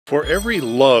For every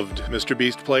loved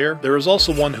MrBeast player, there is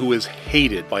also one who is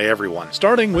hated by everyone,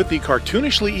 starting with the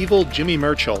cartoonishly evil Jimmy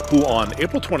Merchel, who on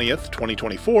April 20th,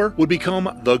 2024, would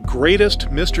become the greatest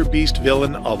MrBeast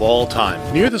villain of all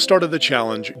time. Near the start of the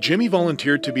challenge, Jimmy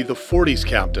volunteered to be the 40s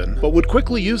captain, but would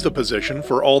quickly use the position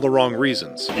for all the wrong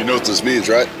reasons. You know what this means,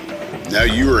 right? Now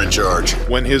you are in charge.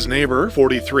 When his neighbor,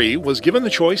 43, was given the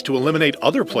choice to eliminate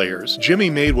other players, Jimmy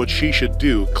made what she should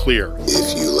do clear.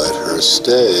 If you let her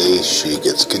stay, she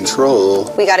gets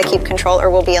control. We gotta keep control or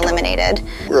we'll be eliminated.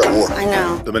 We're at war. I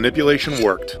know. The manipulation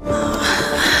worked.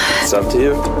 It's up to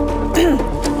you.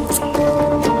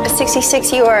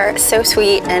 66, you are so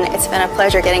sweet, and it's been a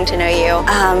pleasure getting to know you.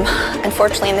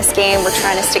 Unfortunately, in this game, we're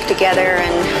trying to stick together,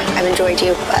 and I've enjoyed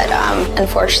you, but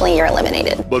unfortunately, you're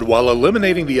eliminated. But while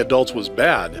eliminating the adults was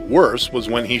bad, worse was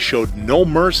when he showed no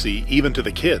mercy even to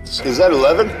the kids. Is that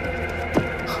 11?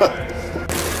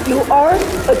 You are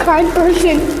a kind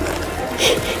person,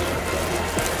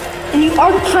 and you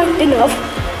are kind enough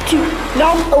to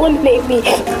not eliminate me.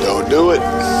 Don't do it.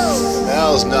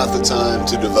 Now's not the time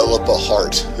to develop a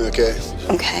heart, okay?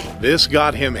 Okay. This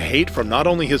got him hate from not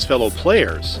only his fellow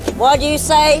players. What'd you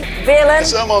say, villain?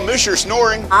 I'm gonna miss your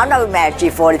snoring. I know Matthew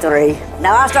 43.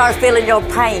 Now I start feeling your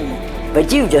pain,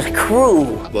 but you just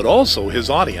cruel. But also his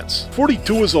audience.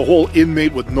 42 is a whole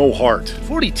inmate with no heart.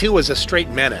 42 is a straight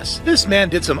menace. This man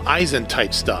did some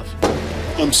Eisen-type stuff.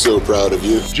 I'm so proud of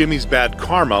you. Jimmy's bad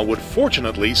karma would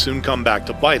fortunately soon come back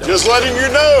to bite him. Just letting you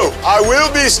know, I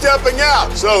will be stepping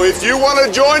out. So if you want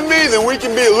to join me, then we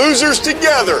can be losers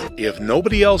together. If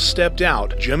nobody else stepped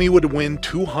out, Jimmy would win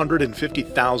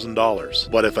 $250,000.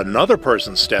 But if another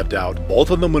person stepped out, both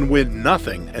of them would win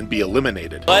nothing and be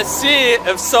eliminated. Let's see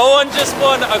if someone just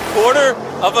won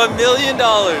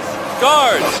 $250,000.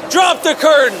 Guards, drop the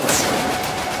curtains!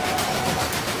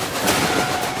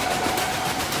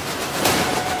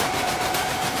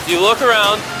 If you look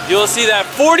around, you'll see that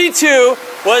 42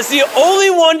 was the only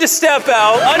one to step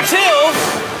out until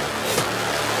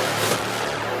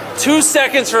 2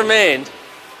 seconds remained.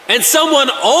 And someone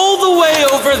all the way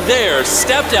over there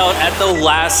stepped out at the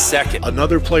last second.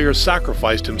 Another player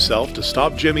sacrificed himself to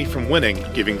stop Jimmy from winning,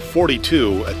 giving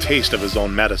 42 a taste of his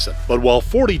own medicine. But while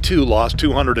 42 lost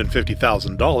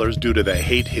 $250,000 due to the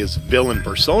hate his villain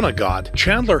persona got,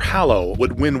 Chandler Hallow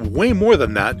would win way more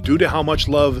than that due to how much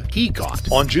love he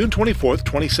got. On June 24th,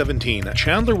 2017,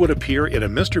 Chandler would appear in a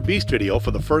MrBeast video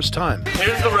for the first time.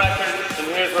 Here's the record, and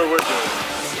here's where we're doing.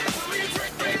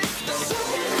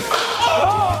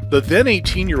 The then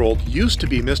 18-year-old used to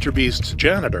be MrBeast's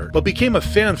janitor, but became a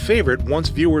fan favorite once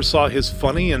viewers saw his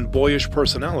funny and boyish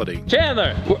personality.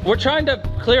 Chandler, we're trying to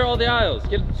clear all the aisles.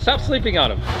 Stop sleeping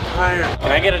on them.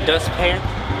 Can I get a dustpan?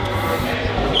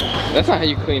 That's not how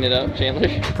you clean it up, Chandler.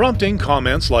 Prompting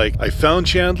comments like, "I found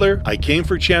Chandler, I came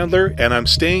for Chandler, and I'm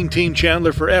staying Team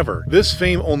Chandler forever." This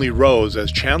fame only rose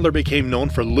as Chandler became known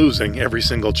for losing every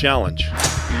single challenge.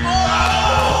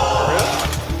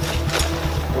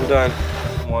 I'm done.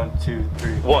 1, 2,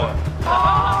 3, 1.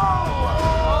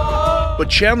 But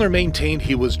Chandler maintained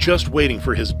he was just waiting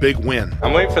for his big win.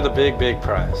 I'm waiting for the big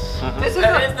prize. This is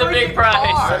the big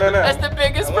prize. That's the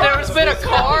biggest prize. There's been a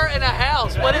car and a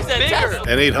house. What is that bigger?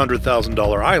 An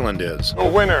 $800,000 island is. The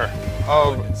winner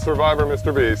of Survivor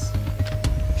MrBeast,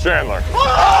 Chandler.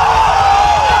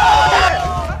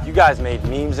 You guys made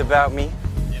memes about me.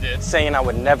 You did. Saying I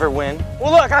would never win.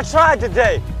 Well, look, I tried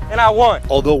today. And I won.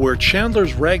 Although where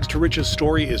Chandler's rags to riches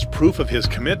story is proof of his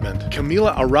commitment,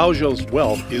 Camila Araujo's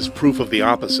wealth is proof of the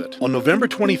opposite. On November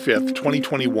 25th,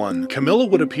 2021, Camila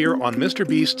would appear on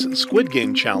MrBeast's Squid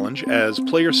Game challenge as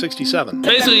Player 67.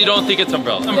 Basically, you don't think it's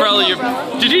Umbrella.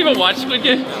 Did you even watch Squid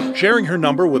Game? Sharing her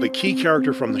number with a key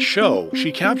character from the show,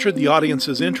 she captured the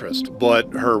audience's interest.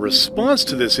 But her response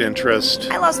to this interest...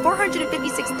 I lost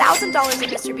 $456,000 in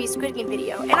MrBeast Squid Game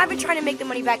video, and I've been trying to make the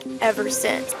money back ever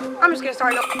since. I'm just gonna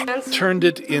start no turned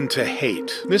it into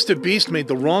hate. MrBeast made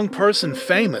the wrong person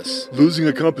famous. Losing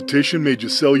a competition made you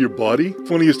sell your body?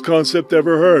 Funniest concept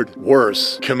ever heard.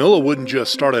 Worse, Camila wouldn't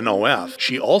just start an OF,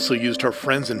 she also used her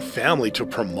friends and family to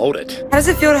promote it. How does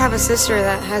it feel to have a sister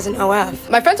that has an OF?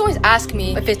 My friends always ask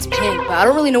me if it's pink, but I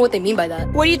don't really know what they mean by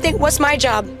that. What do you think? What's my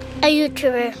job? A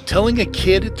YouTuber. Telling a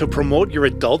kid to promote your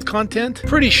adult content?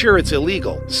 Pretty sure it's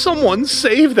illegal. Someone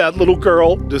save that little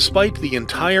girl! Despite the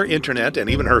entire internet and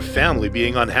even her family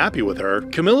being unhappy with her,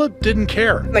 Camila didn't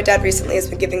care. My dad recently has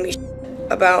been giving me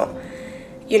about,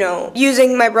 you know,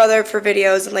 using my brother for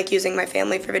videos and like using my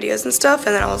family for videos and stuff,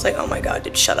 and then I was like, oh my god,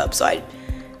 dude, shut up. So I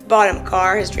bought him a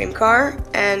car, his dream car,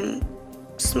 and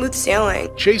smooth sailing.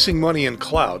 Chasing money and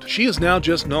clout, she is now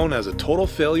just known as a total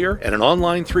failure and an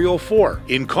online 304,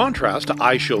 in contrast to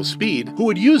IShowSpeed, who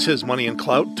would use his money and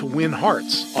clout to win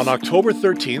hearts. On October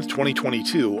 13th,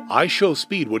 2022,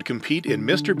 IShowSpeed would compete in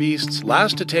MrBeast's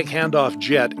Last to Take Handoff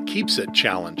Jet Keeps It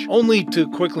challenge, only to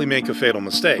quickly make a fatal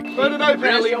mistake.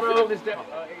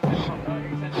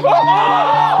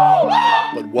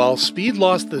 But while Speed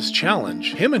lost this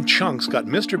challenge, him and Chunks got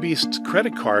MrBeast's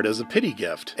credit card as a pity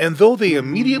gift, and though they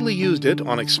immediately used it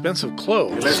on expensive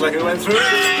clothes, It looks like it went through.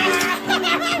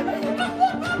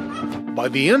 by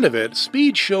the end of it,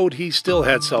 Speed showed he still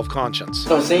had self-conscience.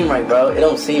 Don't seem right, bro. It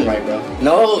don't seem right, bro.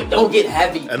 No, don't get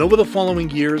heavy. And over the following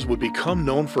years would become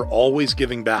known for always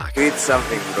giving back. Eat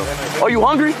something, bro. Oh, you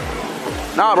hungry?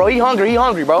 Nah, bro, he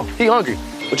hungry, bro. He hungry.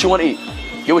 What you want to eat?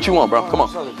 Get what you want, bro. Come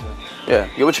on. Yeah,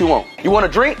 get what you want. You want a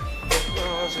drink? No,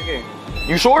 that's okay.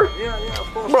 You sure? Yeah,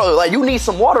 of course. Bro, like, you need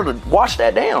some water to wash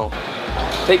that down.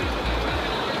 Take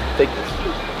this.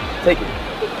 Take it.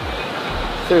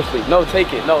 Seriously, no,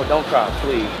 take it. No, don't cry,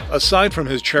 please. Aside from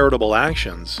his charitable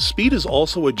actions, Speed is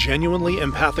also a genuinely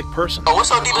empathic person. Oh,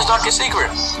 what's our deepest, darkest secret?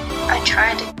 I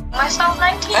tried to myself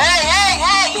 19.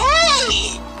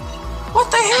 Hey!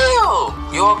 What the hell?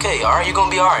 You okay? All right, you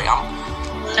gonna be all right.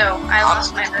 No, I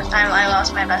lost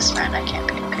my best friend. I can't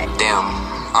be okay. Damn,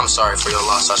 I'm sorry for your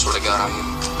loss. I swear to God,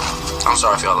 I'm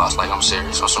sorry for your loss. Like, I'm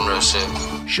serious on some real shit.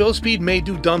 ShowSpeed may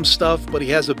do dumb stuff, but he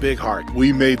has a big heart.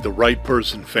 We made the right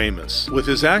person famous, with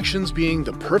his actions being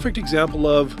the perfect example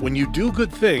of when you do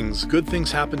good things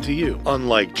happen to you.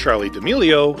 Unlike Charli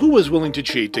D'Amelio, who was willing to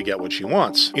cheat to get what she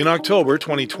wants. In October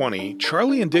 2020,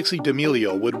 Charli and Dixie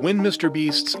D'Amelio would win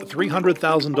MrBeast's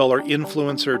 $300,000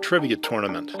 influencer trivia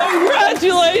tournament.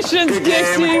 Congratulations,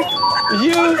 Dixie!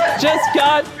 You just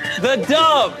got the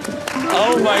dub!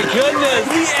 Oh my goodness,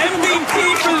 the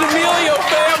MVP for the D'Amelio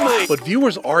family! But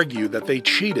viewers argue that they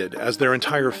cheated as their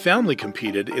entire family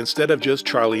competed instead of just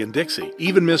Charli and Dixie.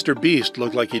 Even MrBeast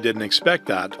looked like he didn't expect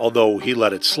that, although he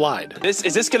let it slide. Is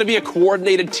this going to be a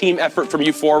coordinated team effort from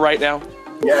you four right now?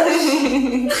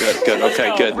 Yes. Good.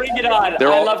 Okay, good. Bring it on.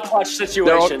 I love clutch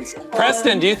situations.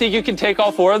 Preston, do you think you can take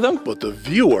all four of them? But the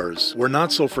viewers were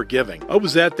not so forgiving. I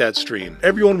was at that stream.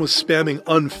 Everyone was spamming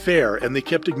unfair and they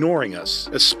kept ignoring us,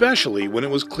 especially when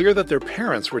it was clear that their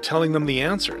parents were telling them the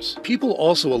answers. People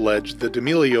also alleged the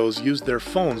D'Amelios used their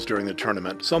phones during the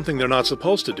tournament, something they're not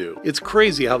supposed to do. It's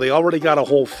crazy how they already got a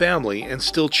whole family and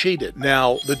still cheated.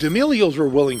 Now, the D'Amelios were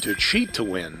willing to cheat to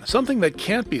win, something that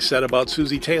can't be said about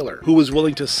Susie Taylor, who was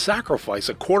willing to sacrifice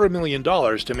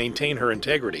 $250,000 to maintain her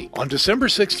integrity. On December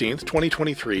 16th,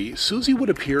 2023, Susie would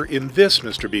appear in this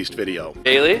MrBeast video.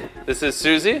 Bailey, this is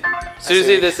Susie.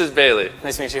 Susie, this is Bailey.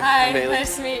 Nice to meet you. Hi, Bailey.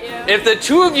 nice to meet you. If the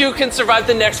two of you can survive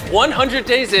the next 100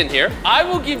 days in here, I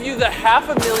will give you the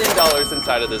 $500,000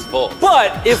 inside of this bowl.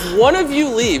 But if one of you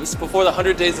leaves before the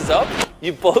 100 days is up,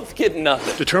 you both get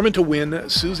nothing. Determined to win,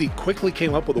 Susie quickly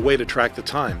came up with a way to track the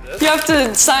time. You have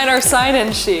to sign our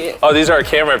sign-in sheet. Oh, these are our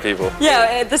camera people.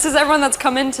 Yeah, this is everyone that's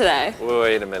come in today.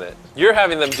 Wait a minute. You're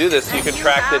having them do this so you can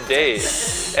track the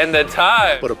days and the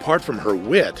time. But apart from her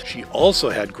wit, she also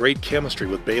had great chemistry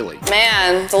with Bailey.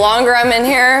 Man, the longer I'm in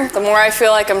here, the more I feel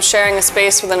like I'm sharing a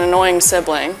space with an annoying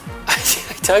sibling. Are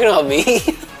you talking about me?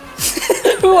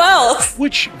 Who else?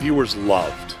 Which viewers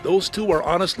loved. Those two are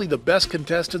honestly the best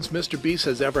contestants MrBeast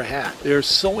has ever had. They're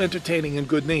so entertaining and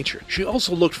good-natured. She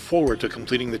also looked forward to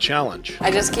completing the challenge. I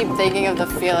just keep thinking of the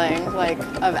feeling, like,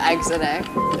 of exiting.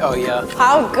 Oh, yeah.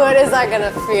 How good is that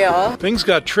gonna feel? Things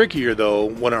got trickier, though,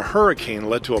 when a hurricane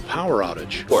led to a power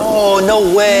outage. Oh, no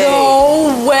way.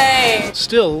 No way.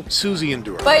 Still, Susie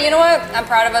endured. But you know what? I'm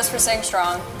proud of us for staying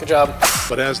strong. Good job.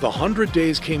 But as the 100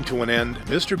 days came to an end,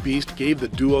 MrBeast gave the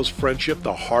duo's friendship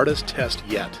the hardest test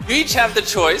yet. You each have the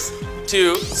choice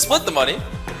to split the money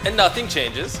and nothing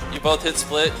changes. You both hit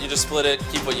split, you just split it,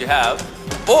 keep what you have.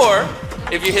 Or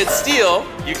if you hit steal,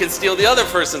 you can steal the other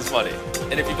person's money.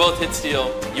 And if you both hit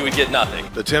steal, you would get nothing.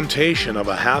 The temptation of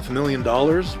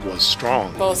 $500,000 was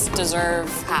strong. Both deserve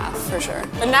half, for sure.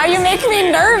 But now you make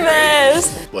me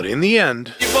nervous. But in the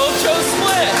end, you both chose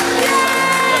split.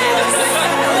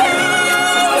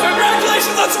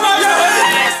 Congratulations on surviving!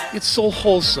 it's so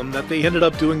wholesome that they ended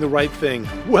up doing the right thing.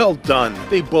 Well done.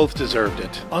 They both deserved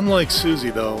it. Unlike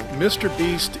Susie, though,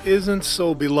 MrBeast isn't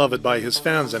so beloved by his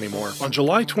fans anymore. On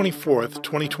July 24th,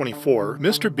 2024,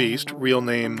 MrBeast, real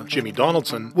name Jimmy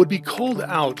Donaldson, would be called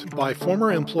out by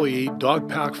former employee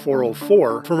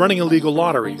Dogpack404 for running illegal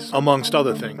lotteries, amongst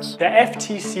other things. The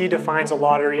FTC defines a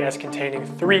lottery as containing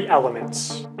 3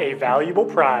 elements: a valuable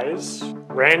prize,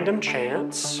 random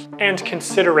chance, and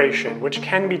consideration, which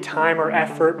can be time or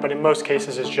effort, but in most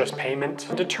cases is just payment.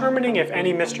 Determining if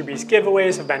any MrBeast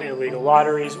giveaways have been illegal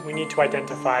lotteries, we need to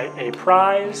identify a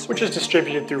prize, which is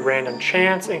distributed through random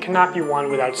chance and cannot be won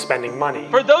without spending money.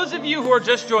 For those of you who are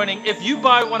just joining, if you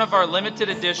buy one of our limited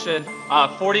edition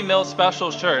 40 mil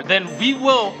special shirt, then we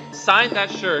will sign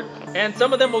that shirt, and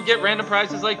some of them will get random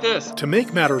prizes like this. To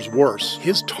make matters worse,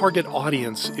 his target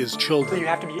audience is children. You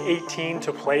have to be 18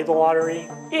 to play the lottery.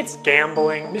 It's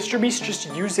gambling. MrBeast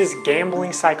just uses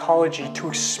gambling psychology to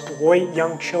exploit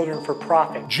young children for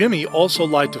profit. Jimmy also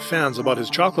lied to fans about his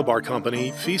chocolate bar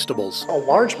company, Feastables. A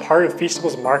large part of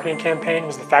Feastables' marketing campaign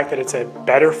was the fact that it's a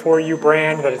better for you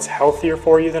brand, that it's healthier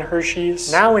for you than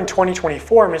Hershey's. Now in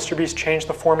 2024, MrBeast changed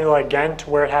the formula again to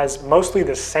where it has mostly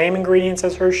the same ingredients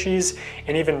as Hershey's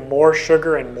and even more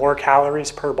sugar and more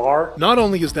calories per bar. Not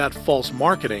only is that false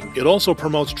marketing, it also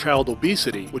promotes child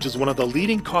obesity, which is one of the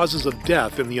leading causes of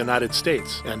death in the United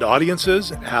States, and audiences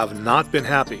have not been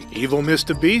happy. Evil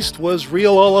MrBeast was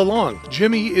real all along.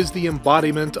 Jimmy is the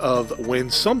embodiment of when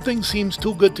something seems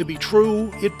too good to be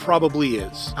true, it probably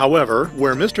is. However,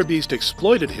 where MrBeast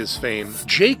exploited his fame,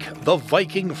 Jake the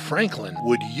Viking Franklin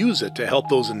would use it to help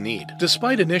those in need.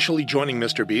 Despite initially joining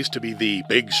MrBeast to be the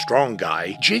big strong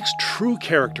guy, Jake's true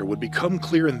character would become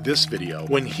clear in this video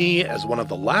when he, as one of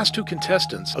the last two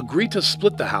contestants, agreed to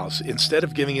split the house instead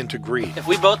of giving in to greed. If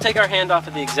we both take our hand off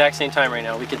at the exact same time right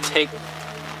now, we could take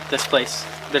this place.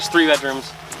 There's 3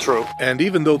 bedrooms. True. And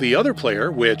even though the other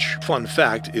player, which, fun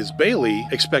fact, is Bailey,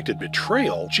 expected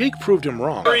betrayal, Jake proved him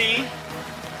wrong. 3,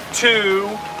 2,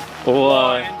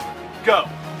 1, go.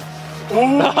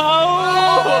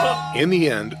 In the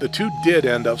end, the two did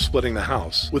end up splitting the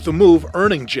house, with the move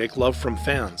earning Jake love from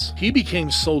fans. He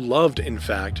became so loved, in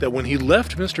fact, that when he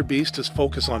left MrBeast to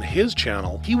focus on his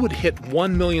channel, he would hit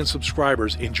 1 million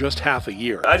subscribers in just half a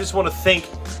year. I just want to thank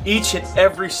each and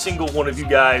every single one of you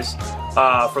guys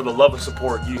for the love and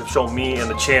support you have shown me and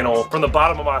the channel. From the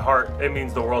bottom of my heart, it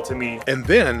means the world to me. And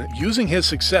then, using his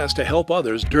success to help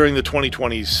others during the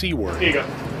 2020 C word. Here you go.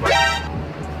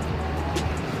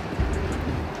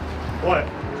 What?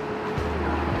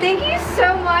 Thank you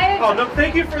so much. Oh, no,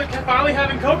 thank you for finally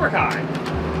having Cobra Kai.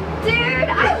 Dude,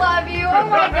 I love you. Oh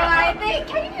my god.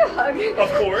 Can you hug?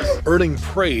 Of course. Earning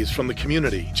praise from the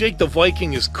community. Jake the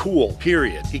Viking is cool,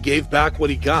 period. He gave back what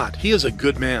he got. He is a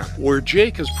good man. Where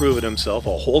Jake has proven himself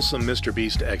a wholesome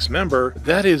MrBeast ex-member,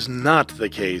 that is not the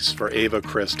case for Ava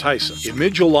Chris Tyson. In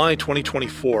mid-July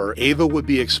 2024, Ava would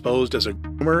be exposed as a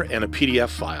groomer and a PDF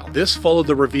file. This followed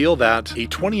the reveal that a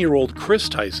 20-year-old Chris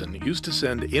Tyson used to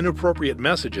send inappropriate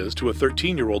messages to a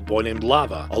 13-year-old boy named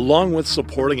Lava, along with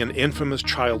supporting an infamous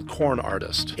child corn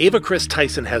artist. Ava Chris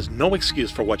Tyson has no excuse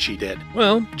for what she did.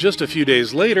 Well, just a few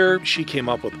days later, she came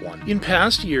up with one. In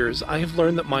past years, I have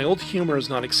learned that my old humor is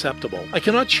not acceptable. I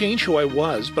cannot change who I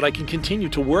was, but I can continue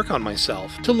to work on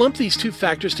myself. To lump these two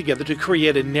factors together to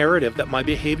create a narrative that my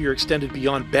behavior extended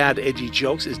beyond bad, edgy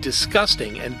jokes is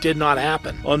disgusting and did not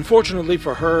happen. Unfortunately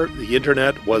for her, the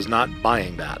internet was not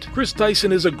buying that. Chris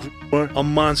Tyson is a groomer, a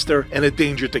monster, and a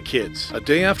danger to kids. A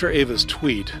day after Ava's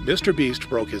tweet, MrBeast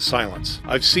broke his silence.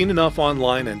 I've seen enough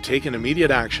online and taken immediate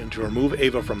action to remove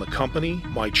Ava from the company,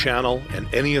 my channel, and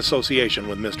any association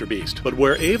with MrBeast. But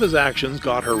where Ava's actions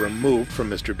got her removed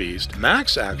from MrBeast,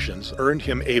 Mac's actions earned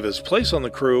him Ava's place on the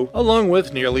crew, along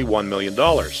with nearly $1 million.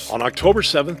 On October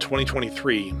 7th,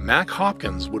 2023, Mac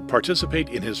Hopkins would participate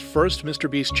in his first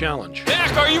MrBeast challenge.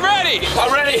 Mac, are you ready?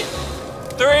 I'm ready.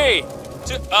 3,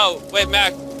 2, oh, wait,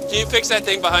 Mac, can you fix that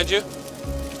thing behind you?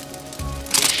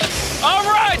 All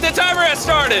right, the timer has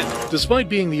started. Despite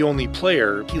being the only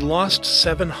player, he lost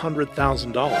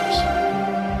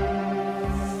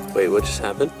 $700,000. Wait, what just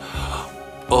happened?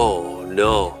 Oh,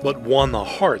 no. But won the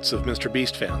hearts of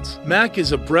MrBeast fans. Mac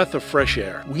is a breath of fresh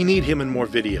air. We need him in more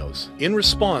videos. In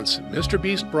response,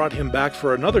 MrBeast brought him back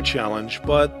for another challenge,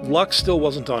 but luck still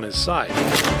wasn't on his side.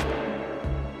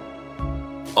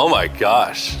 Oh my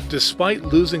gosh. Despite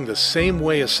losing the same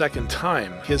way a second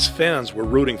time, his fans were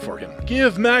rooting for him.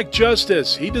 Give Mac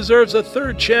justice. He deserves a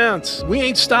third chance. We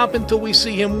ain't stopping till we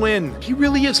see him win. He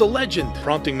really is a legend,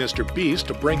 prompting MrBeast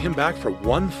to bring him back for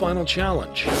one final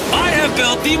challenge. I have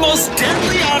built the most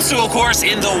deadly obstacle course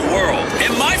in the world,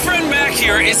 and my friend Mac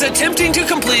here is attempting to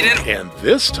complete it. And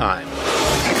this time,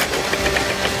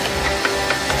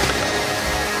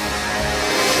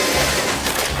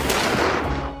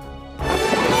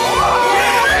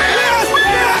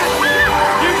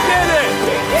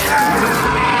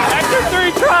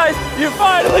 You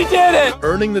finally did it!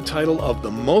 earning the title of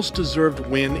the most deserved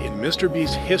win in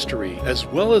MrBeast history, as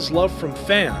well as love from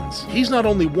fans. He's not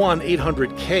only won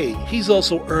 $800K, he's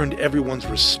also earned everyone's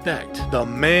respect. The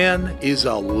man is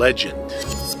a legend.